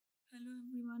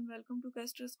welcome to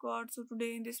Caster Squad. So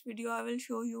today in this video I will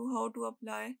show you how to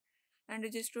apply and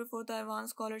register for Taiwan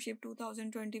Scholarship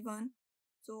 2021.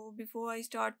 So before I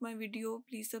start my video,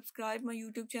 please subscribe my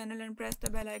YouTube channel and press the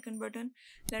bell icon button.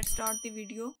 Let's start the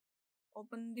video.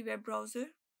 Open the web browser.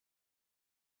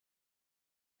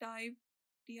 Type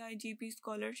TIGP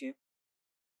Scholarship.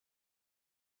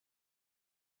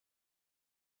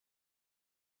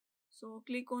 So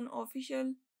click on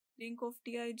official link of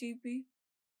TIGP.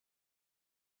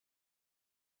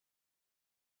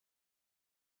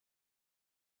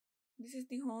 This is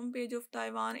the home page of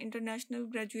Taiwan International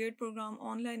Graduate Program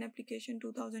Online Application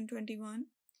 2021.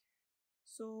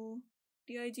 So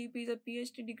TIGP is a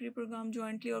Ph.D. degree program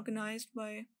jointly organized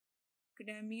by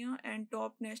academia and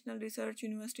top national research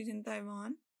universities in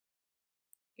Taiwan.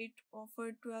 It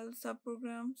offered 12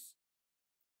 sub-programs.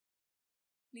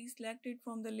 Please select it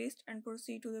from the list and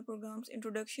proceed to the program's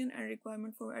introduction and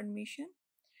requirement for admission.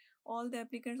 All the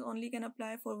applicants only can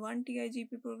apply for one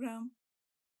TIGP program.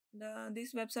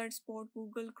 This website supports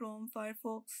Google, Chrome,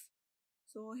 Firefox.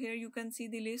 So here you can see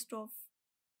the list of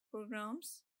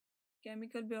programs: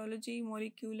 chemical biology,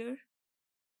 molecular,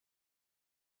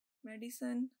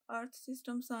 medicine, earth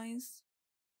system science,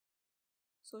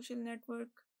 social network.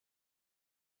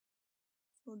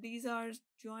 So these are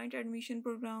joint admission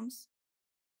programs.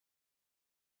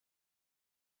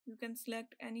 You can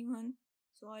select anyone.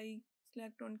 So I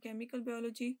select on chemical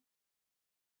biology.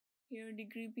 Here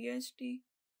degree PhD.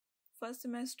 First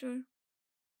semester,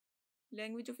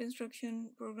 language of instruction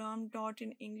program taught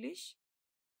in English.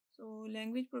 So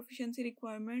language proficiency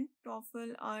requirement,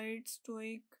 TOEFL, IELTS,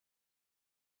 TOEIC.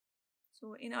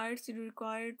 So in IELTS it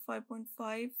required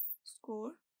 5.5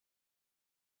 score.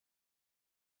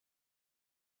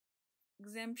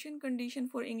 Exemption condition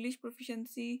for English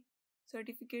proficiency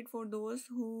certificate for those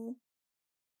who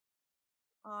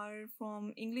are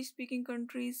from English speaking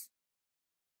countries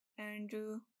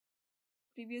and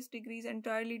previous degrees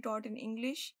entirely taught in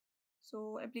English.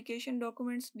 So application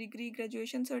documents: degree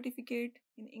graduation certificate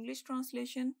in English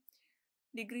translation,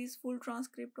 degrees full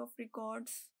transcript of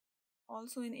records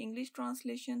also in English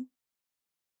translation,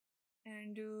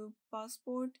 and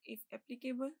passport if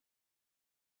applicable.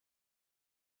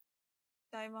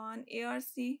 Taiwan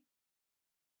ARC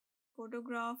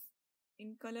photograph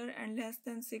in color and less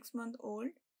than 6 months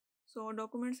old. So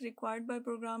documents required by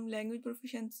program: language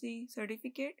proficiency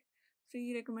certificate,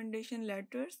 3 recommendation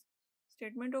letters,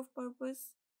 statement of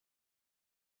purpose,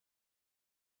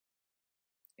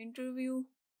 interview,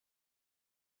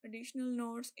 additional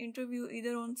notes, interview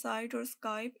either on site or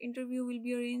Skype. Interview will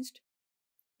be arranged.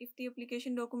 If the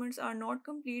application documents are not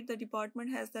complete, the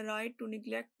department has the right to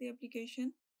neglect the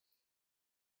application.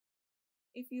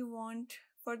 If you want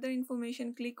further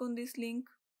information, click on this link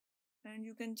and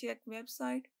you can check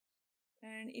website.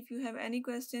 And if you have any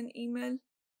question, email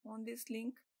on this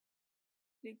link.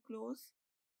 Click close.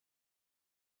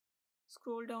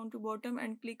 Scroll down to bottom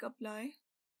and click apply.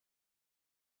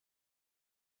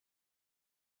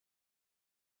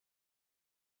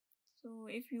 So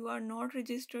if you are not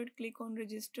registered, click on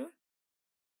register.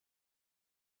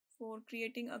 For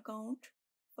creating account,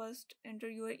 first enter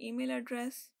your email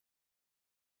address,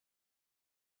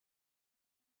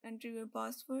 enter your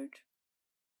password,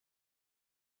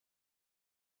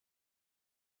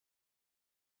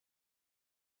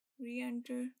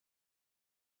 re-enter,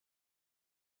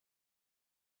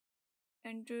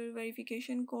 enter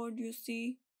verification code you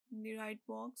see in the right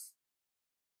box,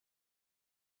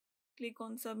 click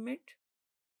on submit.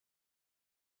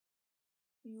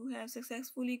 You have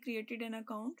successfully created an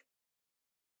account.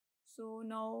 So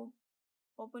now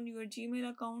open your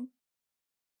Gmail account,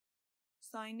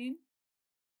 sign in,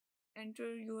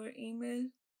 enter your email,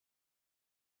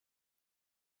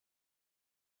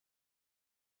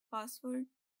 password,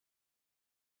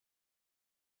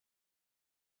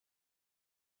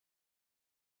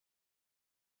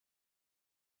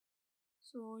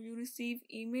 so you receive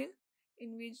email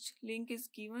in which link is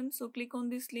given. So click on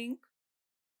this link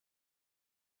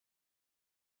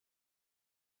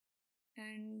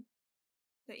and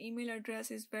the email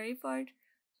address is verified.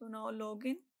 So now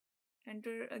login,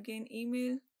 enter again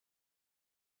email,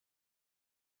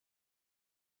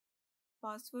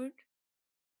 password,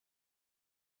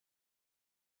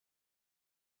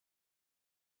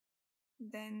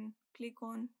 then click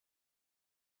on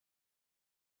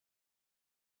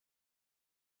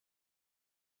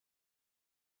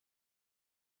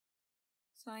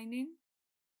sign in.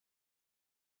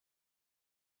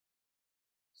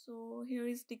 So here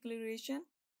is declaration.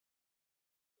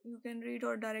 You can read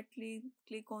or directly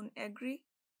click on agree.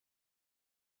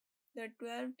 The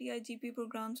 12 TIGP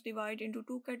programs divide into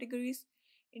 2 categories: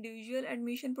 individual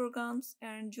admission programs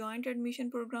and joint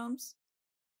admission programs.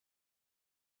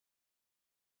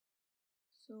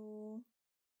 So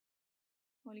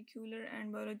molecular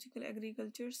and biological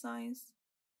agriculture science.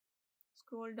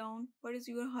 Scroll down. What is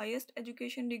your highest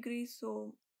education degree?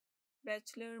 So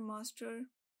bachelor, master,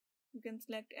 you can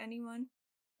select anyone.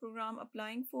 Program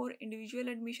applying for individual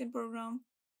admission program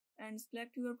and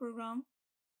select your program.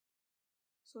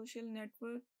 Social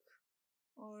network,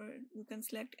 or you can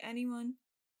select anyone.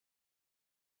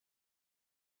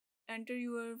 Enter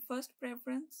your first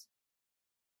preference,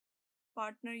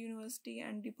 partner university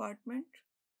and department.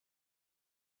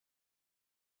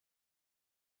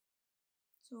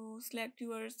 So select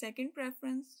your second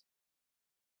preference.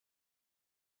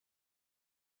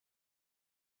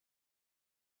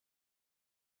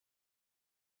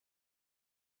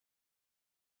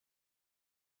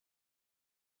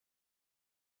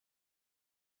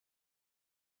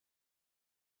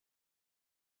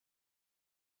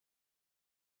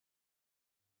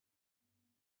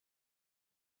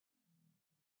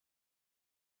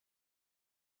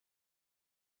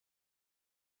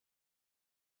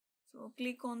 So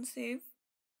click on save.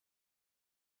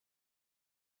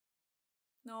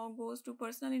 Now goes to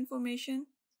personal information.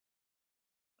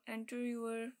 Enter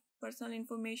your personal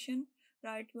information,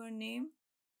 write your name,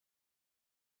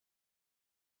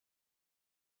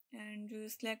 and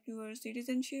select your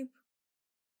citizenship.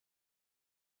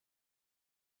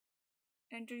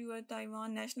 Enter your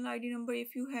Taiwan national ID number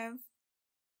if you have,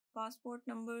 passport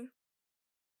number,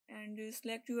 and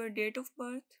select your date of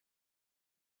birth.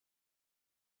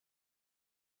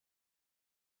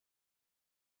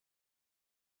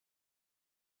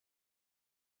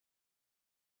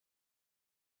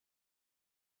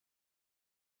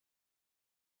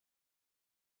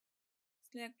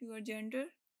 Select your gender,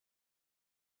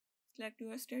 select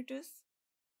your status.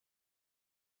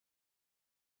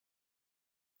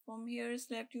 From here,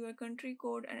 select your country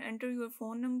code and enter your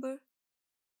phone number.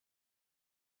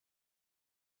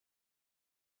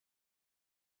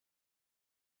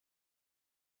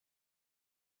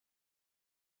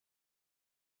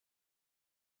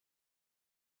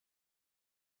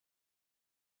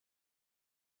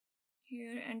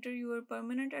 Here, enter your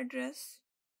permanent address.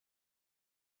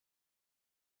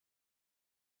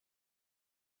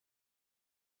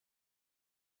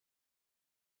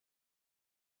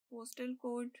 Postal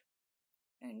code,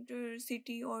 enter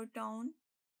city or town,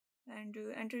 and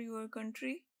enter your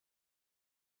country.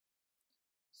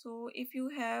 So if you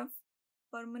have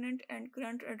permanent and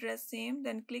current address same,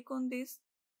 then click on this.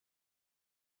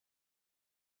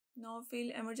 Now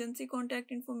fill emergency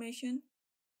contact information.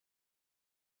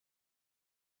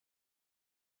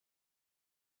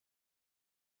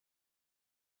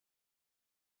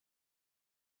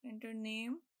 Enter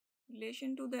name,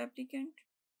 relation to the applicant,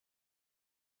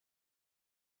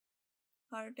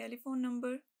 her telephone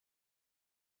number,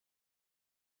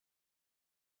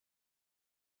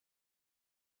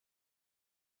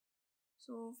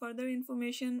 so further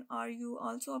information. Are you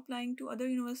also applying to other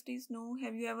universities? No.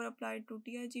 Have you ever applied to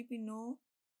TIGP? No.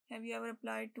 Have you ever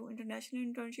applied to international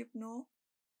internship? No.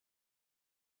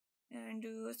 And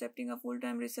accepting a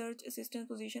full-time research assistant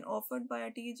position offered by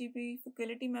a TIGP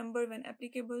faculty member when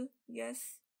applicable?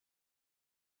 Yes.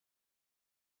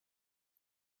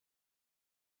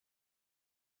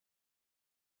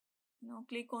 Now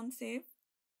click on save.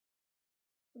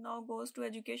 Now goes to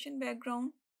education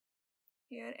background.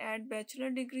 Here add bachelor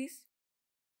degrees.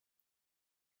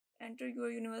 Enter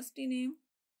your university name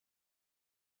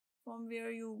from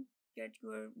where you get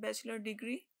your bachelor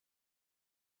degree.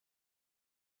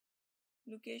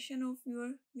 Location of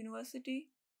your university.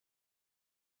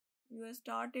 Your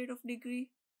start date of degree.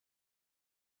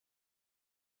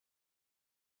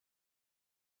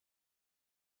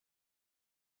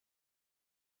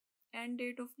 End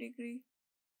date of degree.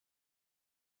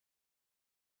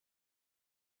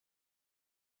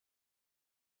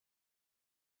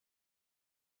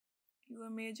 Your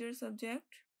major subject.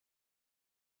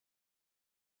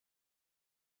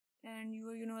 And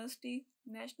your university,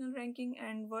 national ranking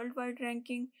and worldwide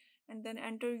ranking, and then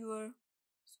enter your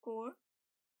score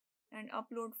and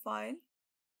upload file,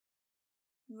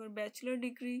 your bachelor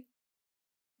degree,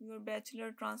 your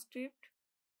bachelor transcript,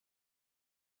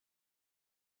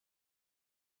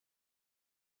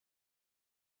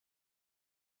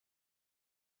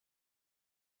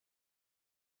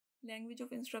 language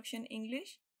of instruction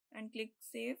English, and click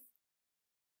save.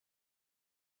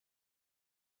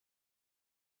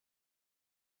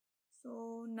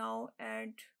 So now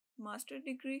add master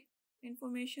degree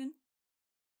information,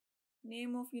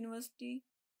 name of university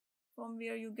from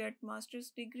where you get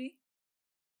master's degree,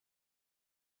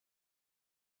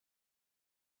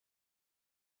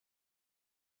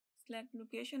 Select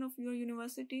location of your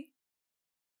university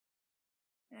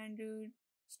and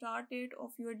start date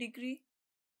of your degree.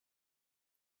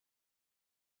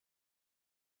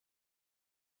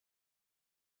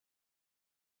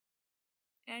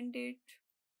 End date.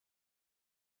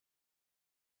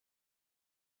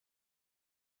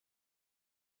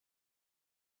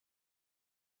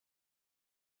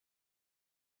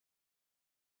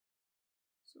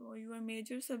 So your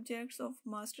major subjects of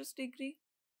master's degree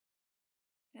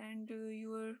and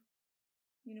your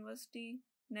university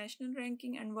national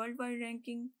ranking and worldwide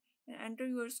ranking, and enter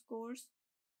your scores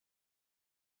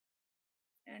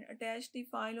and attach the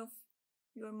file of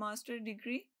your master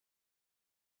degree,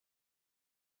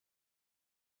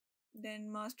 then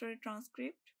master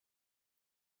transcript,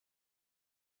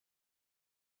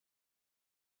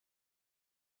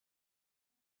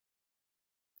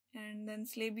 and then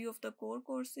syllabi of the core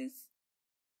courses.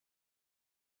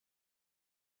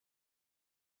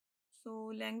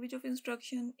 So language of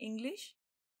instruction English.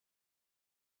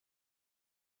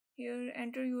 Here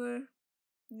enter your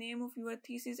name of your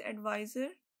thesis advisor,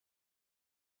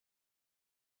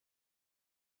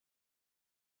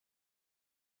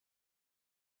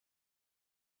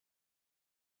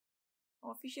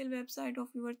 official website of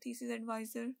your thesis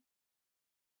advisor,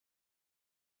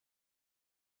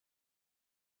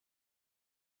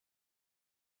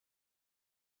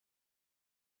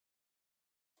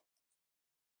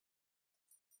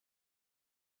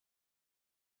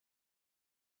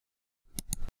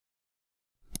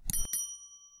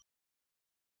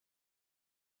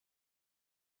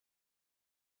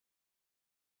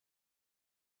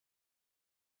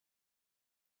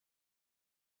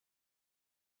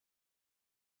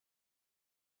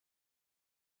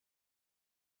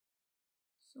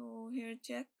 so here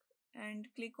check and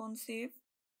click on save.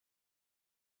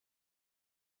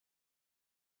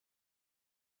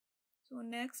 So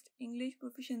next, English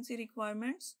proficiency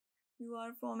requirements. You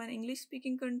are from an English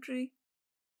speaking country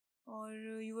or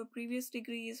your previous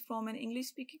degree is from an English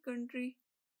speaking country.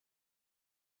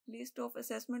 List of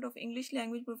assessment of English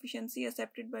language proficiency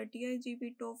accepted by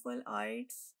TIGP, TOEFL,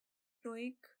 IELTS,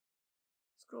 TOEIC.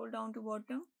 Scroll down to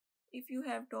bottom. If you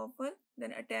have TOEFL,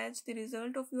 then attach the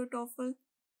result of your TOEFL,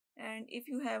 and if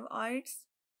you have IELTS,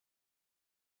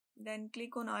 then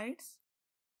click on IELTS.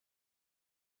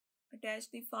 Attach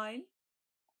the file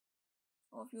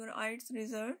of your IELTS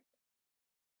result.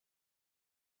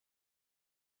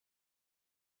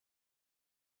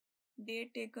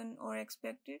 Date taken or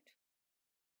expected.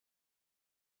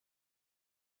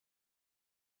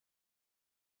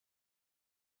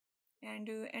 And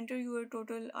enter your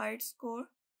total IELTS score.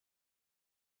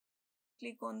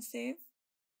 Click on save.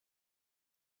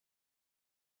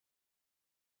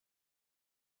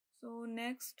 So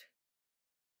next,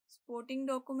 supporting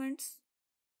documents.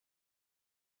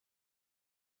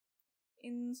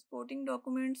 In supporting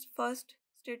documents, first,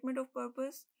 statement of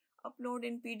purpose, upload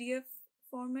in PDF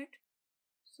format.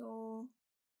 So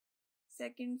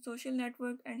second, social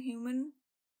network and human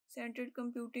centered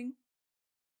computing.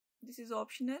 This is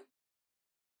optional.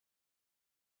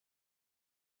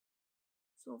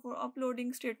 So for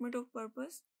uploading statement of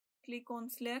purpose, click on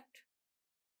select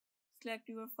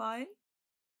your file,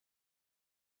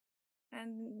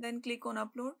 and then click on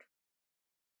upload.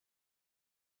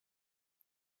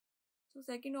 So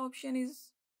second option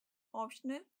is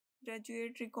optional,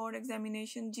 graduate record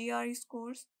examination GRE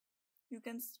scores. You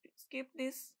can skip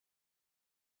this.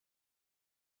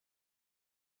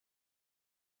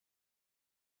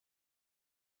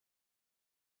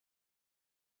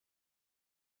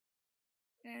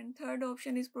 And third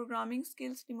option is programming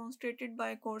skills demonstrated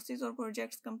by courses or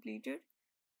projects completed.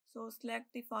 So select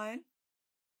the file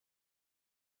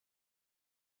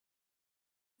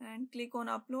and click on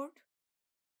upload.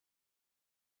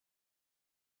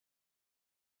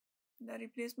 The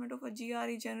replacement of a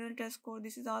GRE general test score,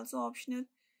 this is also optional.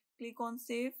 Click on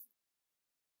save.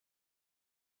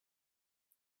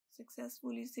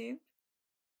 Successfully saved.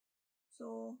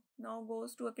 So now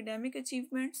goes to academic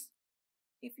achievements.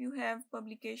 If you have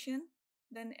publication,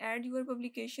 then add your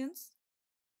publications,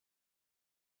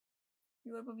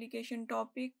 your publication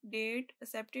topic, date,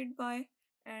 accepted by,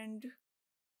 and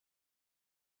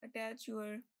attach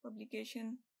your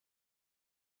publication.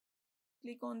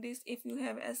 Click on this if you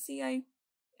have SCI,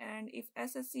 and if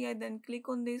SSCI, then click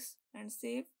on this and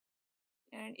save.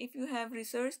 And if you have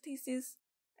research thesis,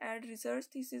 add research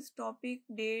thesis topic,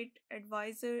 date,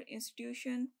 advisor,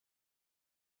 institution,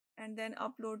 and then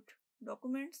upload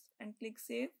documents and click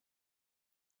save.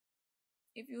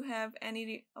 If you have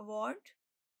any award,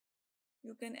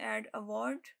 you can add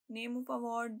award, name of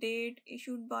award, date,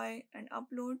 issued by, and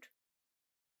upload.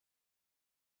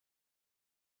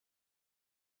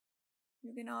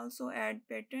 You can also add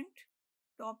patent,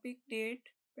 topic, date,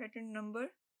 patent number,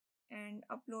 and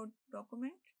upload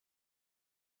document.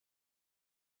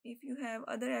 If you have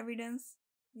other evidence,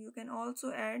 you can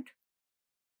also add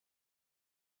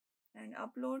and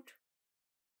upload.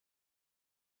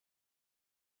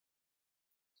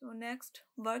 So next,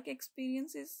 work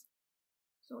experiences.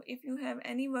 So if you have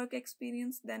any work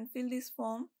experience, then fill this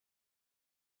form.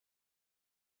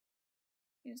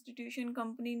 Institution,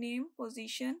 company name,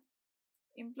 position,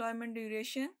 employment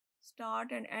duration,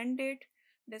 start and end date,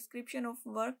 description of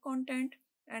work content,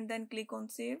 and then click on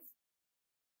save.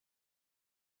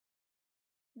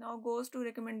 Now goes to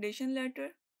recommendation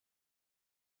letter.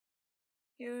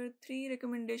 Here 3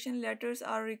 recommendation letters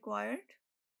are required.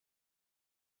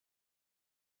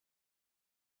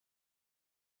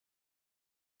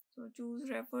 So choose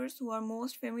referrers who are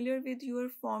most familiar with your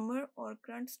former or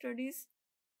current studies.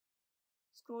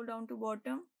 Scroll down to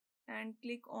bottom and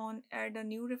click on add a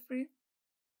new referee.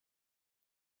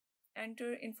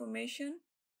 Enter information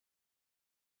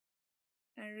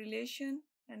and relation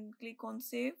and click on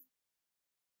save.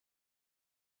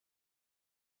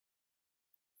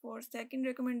 For second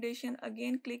recommendation,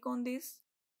 again click on this.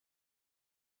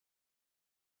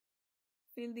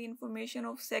 Fill the information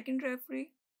of second referee.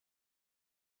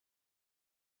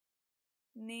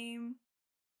 Name,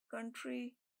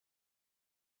 country,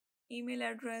 email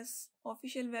address,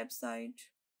 official website,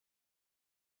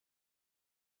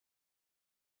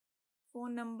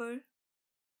 phone number,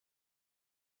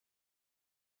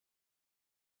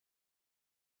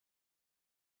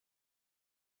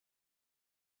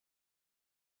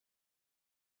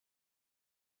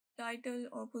 title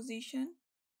or position,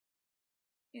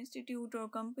 institute or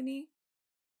company,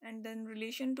 and then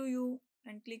relation to you,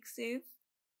 and click save.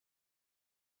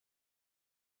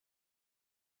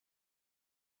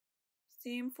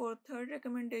 Same for third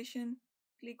recommendation.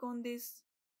 Click on this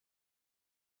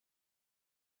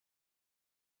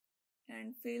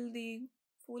and fill the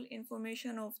full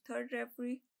information of third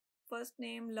referee, first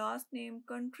name, last name,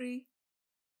 country,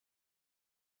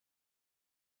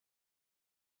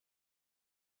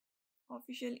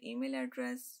 official email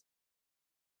address,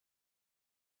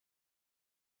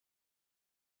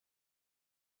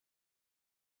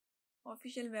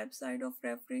 official website of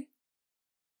referee,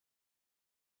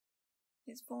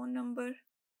 his phone number,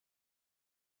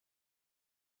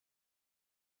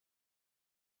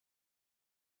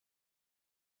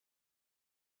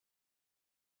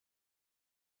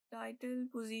 title,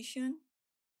 position,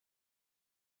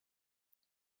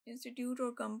 institute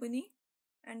or company,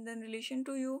 and then relation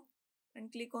to you,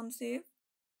 and click on save.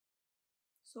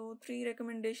 So 3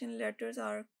 recommendation letters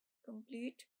are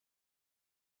complete.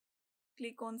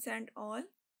 Click on send all.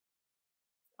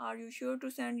 Are you sure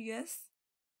to send yes?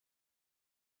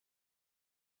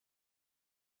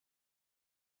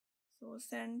 So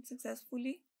send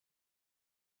successfully.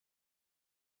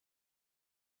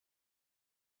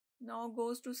 Now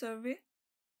goes to survey.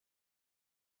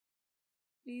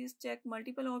 Please check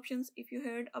multiple options if you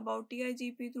heard about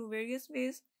TIGP through various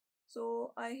ways.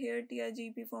 So I heard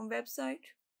TIGP from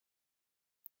website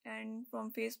and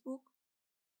from Facebook.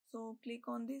 So click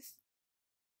on this.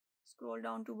 Scroll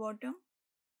down to bottom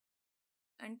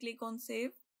and click on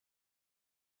save.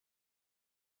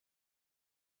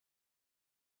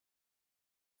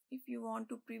 If you want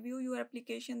to preview your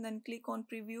application, then click on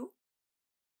preview.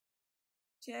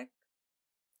 Check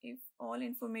if all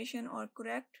information are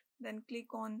correct, then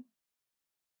click on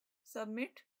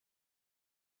submit.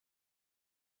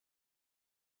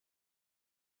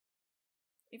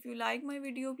 If you like my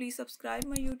video, please subscribe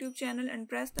my YouTube channel and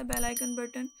press the bell icon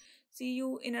button. See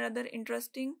you in another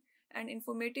interesting and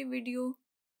informative video.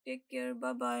 Take care.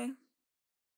 Bye bye.